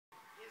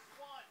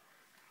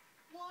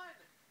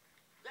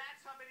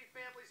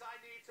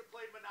to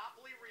play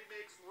Monopoly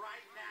Remix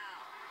right now.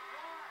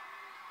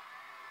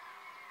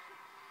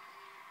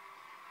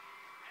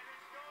 And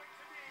it's going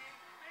to be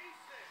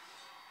Mason,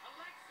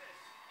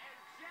 Alexis, and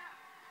Jeff.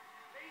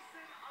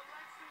 Mason,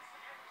 Alexis,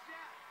 and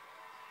Jeff.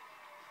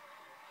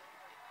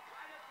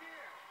 Right up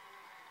here.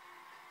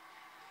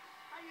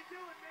 How you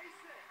doing,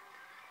 Mason?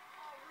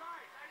 All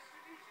right, nice to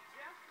meet you,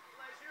 Jeff.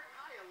 Pleasure.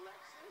 Hi,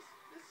 Alexis.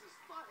 This is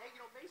fun. Hey,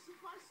 you know, Mason's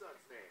my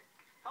son's name.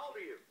 How old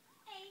are you?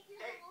 8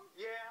 years old.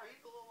 Yeah,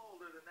 he's a little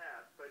older than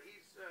that, but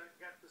he's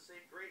got the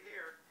same gray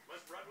hair.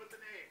 Must run with the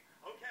name.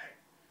 Okay,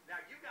 now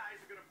you guys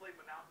are going to play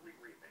Monopoly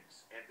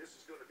Remix, and this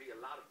is going to be a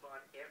lot of fun.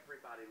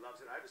 Everybody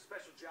loves it. I have a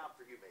special job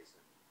for you, Mason.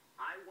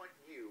 I want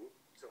you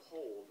to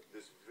hold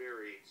this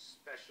very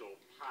special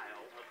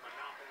pile of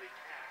Monopoly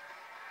cash.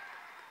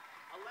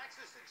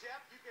 Alexis and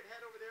Jeff, you can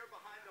head over there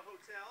behind the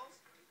hotels.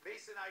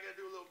 Mason and I got to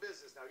do a little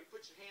business now. You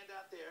put your hand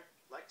out there,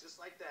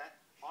 just like that.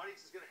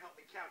 Audience is going to help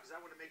me count because I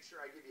want to make sure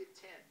I give you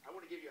 10. I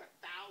want to give you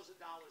 $1,000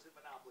 in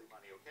Monopoly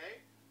money,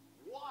 okay?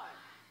 1,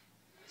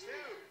 2,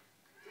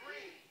 3,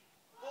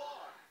 4,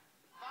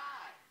 5,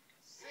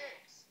 6,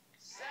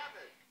 7,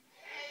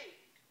 8,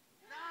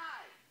 9.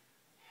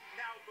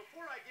 Now,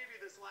 before I give you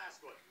this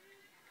last one,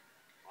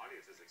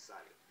 audience is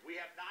excited. We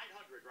have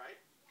 900, right?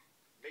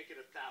 Make it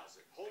 1,000.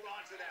 Hold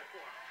on to that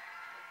for me.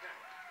 Okay.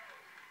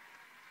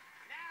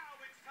 Now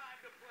it's time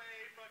to play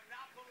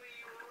Monopoly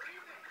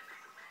Remix.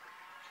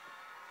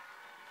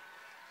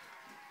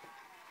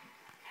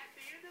 At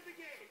the end of the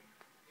game,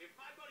 if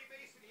my buddy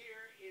Mason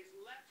here is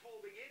left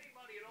holding any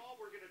money at all,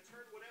 we're going to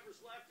turn whatever's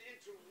left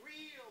into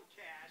real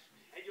cash,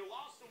 and you'll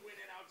also win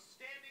an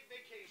outstanding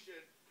vacation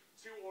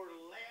to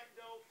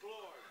Orlando,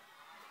 Florida.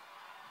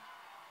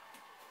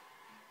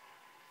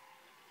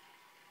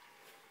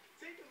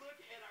 Take a look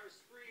at our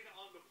screen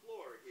on the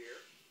floor here.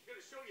 I'm going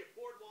to show you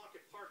Boardwalk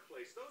and Park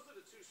Place. Those are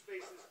the two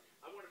spaces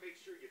I want to make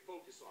sure you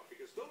focus on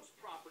because those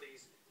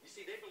properties, you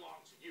see, they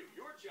belong to you.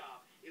 Your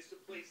job is to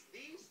place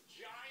these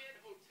giant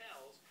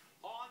hotels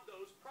on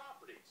those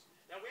properties.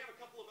 Now, we have a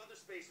couple of other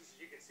spaces, as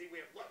you can see. We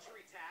have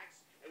luxury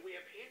tax and we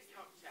have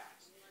income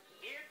tax.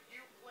 If you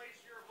place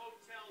your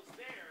hotels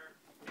there,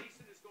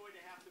 Mason is going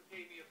to have to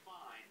pay me a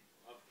fine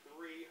of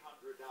 $300.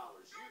 I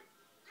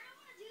don't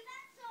want to do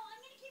that, so I'm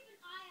going to keep an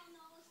eye on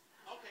those.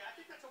 Okay, I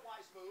think that's a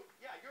wise move.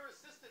 Yeah, your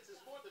assistance is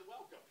more than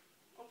welcome.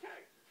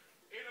 Okay.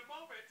 In a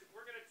moment,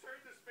 we're going to turn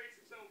the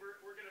spaces over.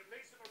 We're going to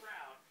mix them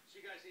around.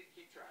 So you guys need to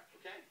keep track,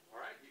 okay?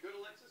 All right? You good,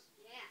 Alexis?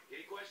 Yeah.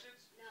 Any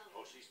questions?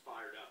 No. Oh, she's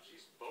fired up.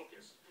 She's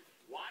focused.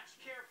 Watch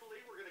carefully.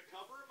 We're going to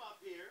cover them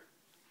up here.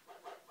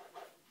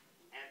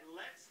 And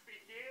let's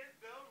begin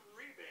the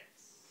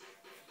remix.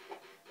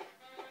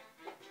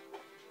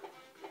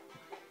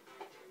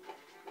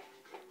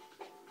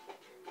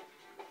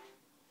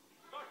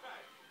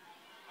 Okay.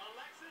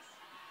 Alexis,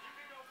 you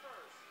can go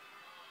first.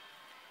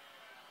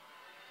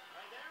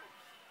 Right there?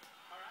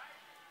 All right.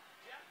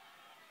 Jeff?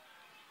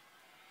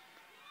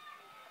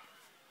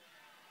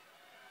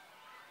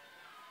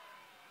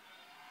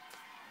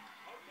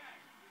 Okay.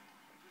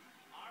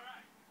 All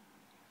right.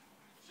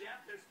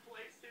 Jeff has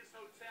placed his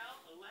hotel.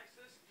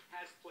 Alexis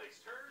has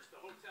placed hers. The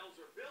hotels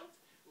are built.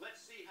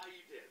 Let's see how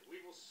you did.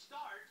 We will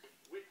start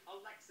with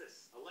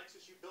Alexis.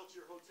 Alexis, you built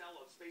your hotel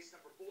on space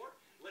number 4.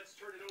 Let's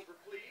turn it over,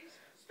 please.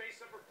 Space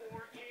number 4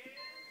 is,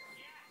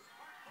 yes,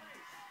 Park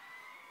Place.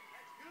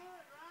 That's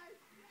good, right?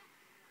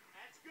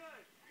 That's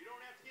good. You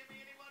don't have to give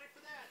me any money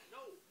for that.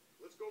 No.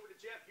 Let's go over to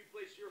Jeff. You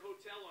placed your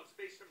hotel on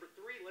space number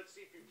 3. Let's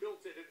see if you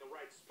built it in the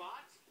right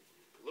spot.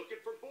 Looking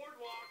for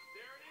Boardwalk.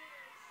 There it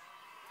is.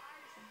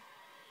 Nice.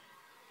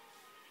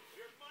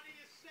 Your money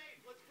is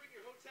safe. Let's bring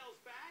your hotels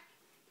back.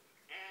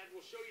 And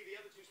we'll show you the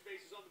other two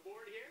spaces on the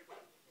board here.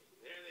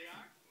 There they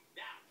are.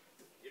 Now,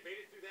 you made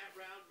it through that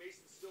round.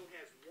 Mason still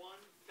has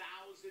 $1,000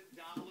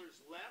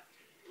 left.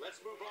 Let's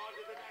move on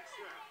to the next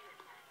round.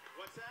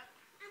 What's that?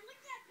 I'm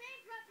looking at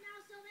bankrupt now,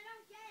 so they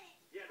don't get it.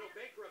 Yeah, no,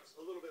 bankrupt's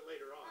a little bit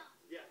later on.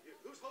 Yeah,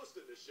 who's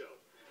hosting this show?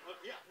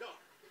 Yeah, no.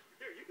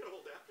 Here, you can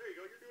hold that. There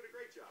you go. You're doing a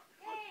great job.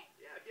 Hey.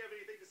 Yeah, if you have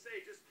anything to say,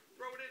 just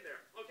throw it in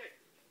there. Okay,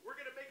 we're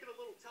going to make it a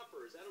little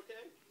tougher. Is that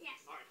okay?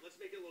 Yes. All right, let's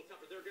make it a little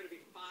tougher. There are going to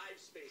be 5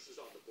 spaces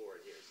on the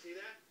board here. See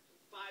that?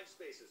 5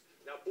 spaces.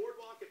 Now,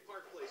 Boardwalk and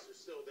Park Place are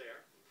still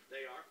there.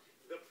 They are.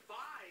 The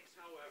fines,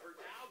 however,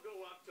 now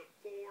go up to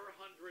 $400.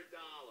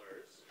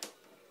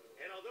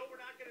 And although we're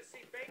not going to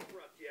see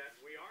bankrupt yet,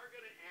 we are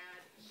going to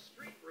add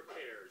street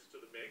repairs to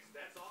the mix.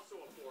 That's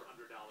also a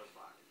 $400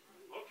 fine.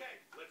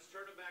 Okay, let's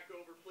turn it back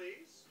over,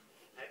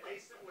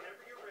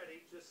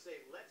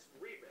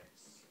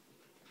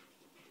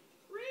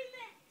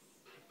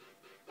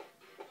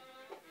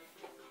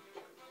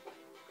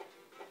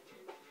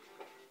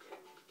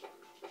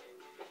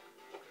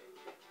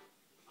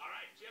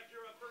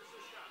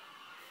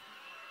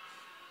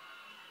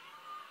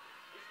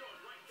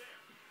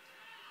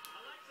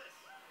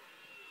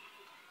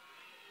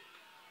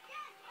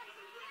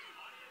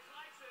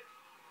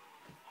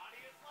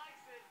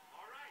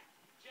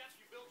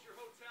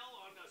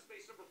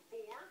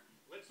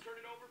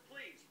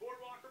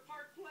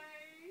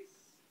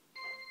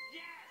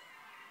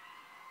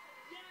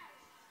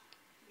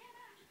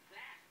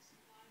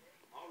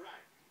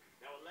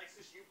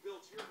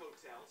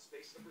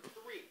 space number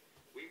 3.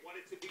 We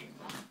want it to be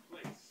Park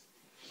Place.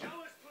 Show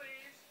us,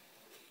 please.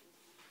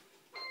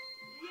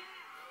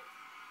 Yes!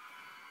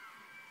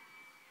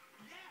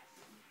 Yes!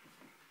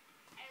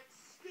 And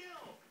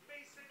still,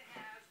 Mason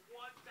has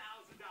 $1,000.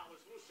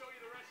 We'll show you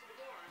the rest of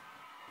the board.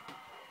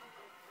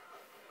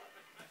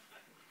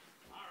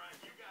 All right,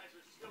 you guys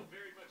are still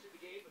very much in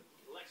the game.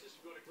 Alexis,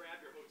 you're going to grab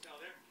your hotel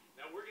there.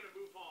 Now we're going to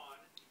move on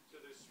to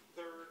this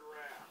third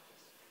round.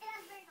 It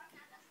has very dark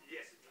now, doesn't it?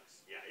 Yes, it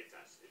does. Yeah, it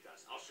does. It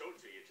does. I'll show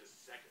it to you in just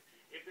a second.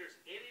 If there's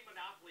any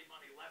Monopoly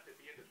money left at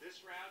the end of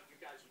this round, you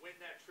guys win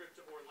that trip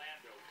to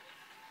Orlando.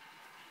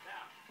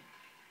 Now,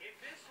 in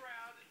this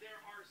round, there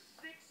are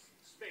 6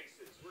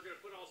 spaces. We're going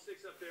to put all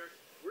 6 up there.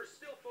 We're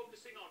still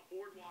focusing on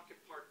Boardwalk and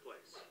Park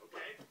Place,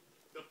 okay?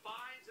 The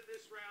fines in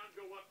this round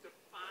go up to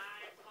 $500.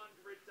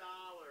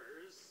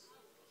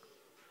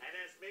 And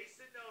as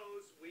Mason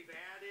knows, we've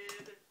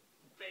added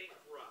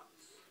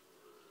bankrupts.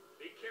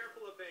 Be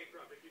careful of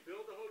bankrupt. If you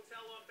build a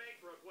hotel on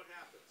bankrupt, what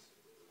happens?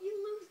 You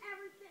lose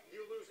everything.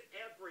 You lose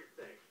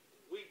everything.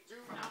 We do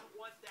not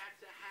want that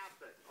to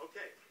happen.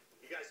 Okay,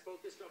 you guys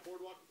focused on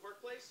Boardwalk and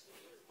Park Place?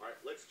 All right,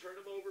 let's turn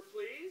them over,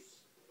 please.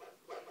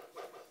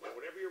 Now,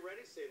 whenever you're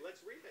ready, say,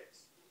 let's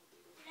remix.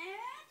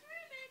 Let's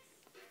remix.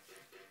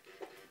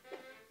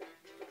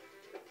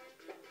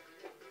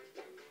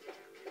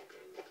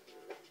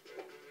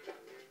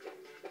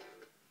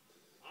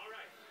 All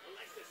right,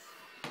 Alexis.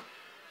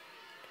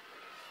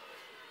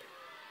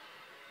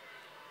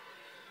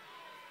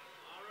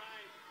 All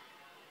right,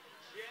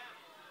 Jeff.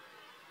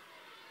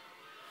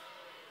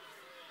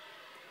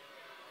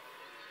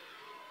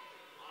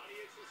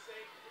 Audience is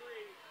saying 3.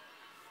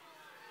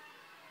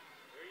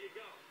 There you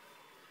go.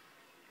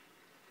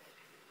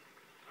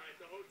 All right,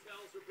 the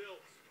hotels are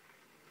built.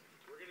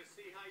 We're going to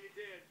see how you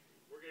did.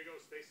 We're going to go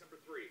space number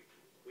 3.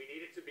 We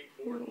need it to be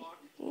Boardwalk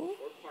or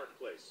Park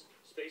Place.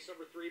 Space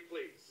number 3,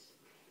 please.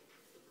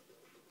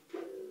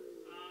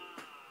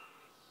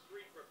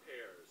 Street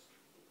repairs.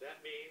 That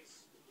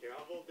means, here,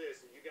 I'll hold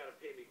this, and you got to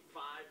pay me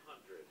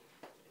 500.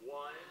 1,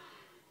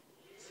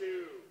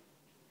 2,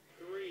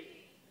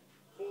 3,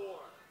 4,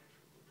 5.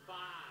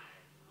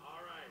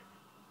 All right.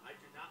 I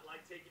do not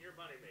like taking your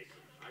money, Mason.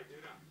 I do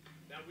not.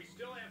 Now, we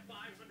still have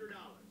 $500.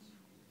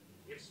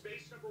 If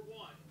space number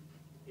 1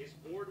 is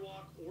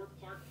Boardwalk or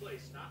Park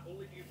Place, not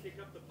only do you pick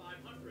up the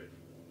 500,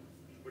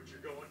 but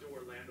you're going to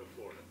Orlando,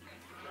 Florida.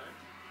 Okay?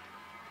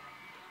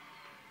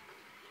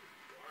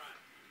 All right.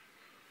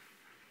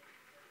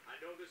 I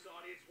know this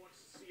audience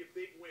wants to see a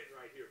big win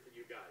right here for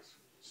you guys.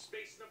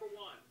 Space number 1,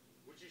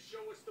 would you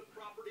show us the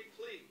property,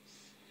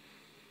 please?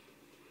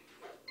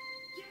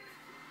 Yeah!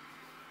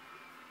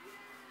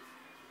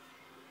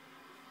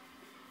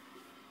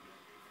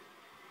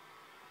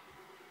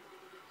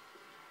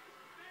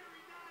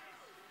 Very nice!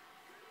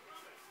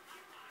 Love it.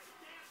 High five.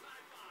 Dance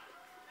high five.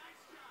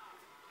 Nice job.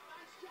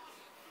 Nice job.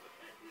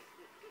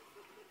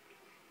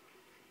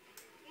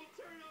 We'll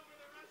turn over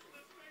the rest of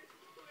the space,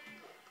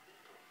 please.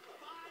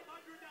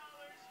 $500. A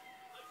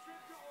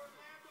trip to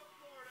Orlando,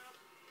 Florida.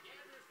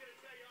 Andrew's going to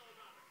tell you all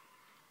about it.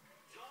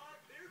 Todd,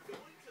 they're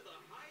going to the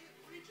Hyatt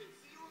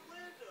Regency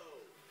Orlando.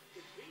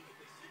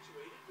 Conveniently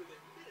situated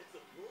within minutes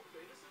of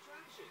world-famous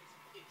attractions.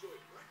 Enjoy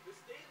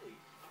breakfast daily,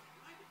 a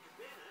private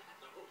cabana at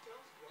the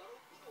hotel's grotto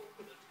pool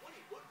with a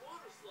 20-foot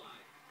water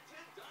slide, 10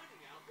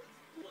 dining outlets,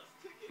 plus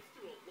tickets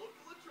to a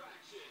local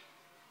attraction.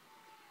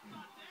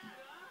 Not bad,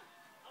 huh?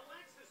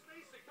 Alexis,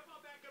 Mason, come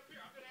on back up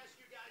here. I'm going to ask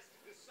you guys to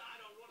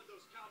decide on one of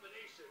those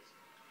combinations.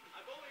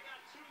 I've only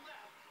got 2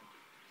 left,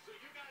 so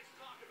you guys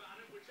talk about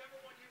it. Whichever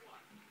one you